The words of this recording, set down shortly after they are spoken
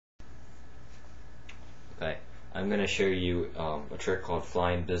Okay, I'm going to show you a trick called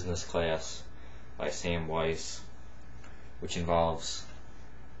Flying Business Class by Weiss, which involves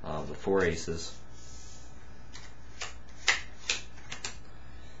the 4 aces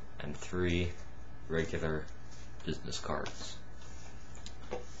and 3 regular business cards.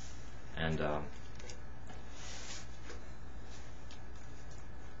 And you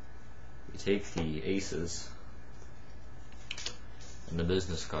take the aces and the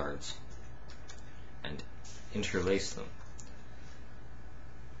business cards and interlace them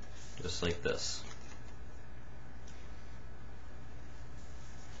just like this.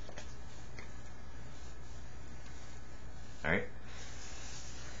 Alright?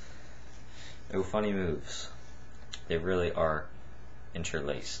 No funny moves. They really are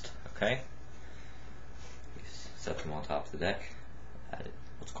interlaced, okay? You set them on top of the deck, add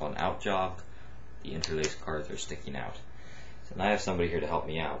what's called an out jog. The interlaced cards are sticking out. So now I have somebody here to help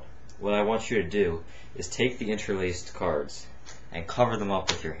me out. What I want you to do is take the interlaced cards and cover them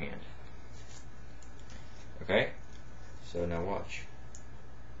up with your hand. Okay? So now watch.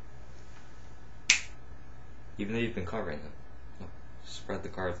 Even though you've been covering them, spread the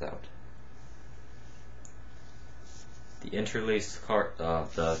cards out. The interlaced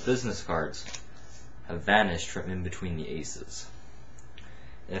the business cards have vanished from in between the aces.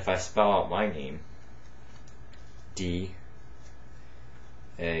 And if I spell out my name, D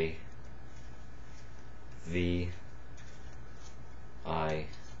A V I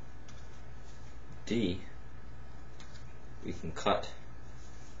D, we can cut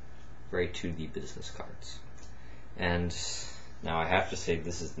right to the business cards. And now I have to say,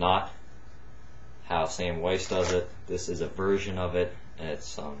 this is not how Weiss does it. This is a version of it, and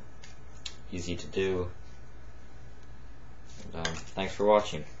it's easy to do. And, thanks for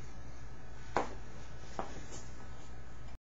watching.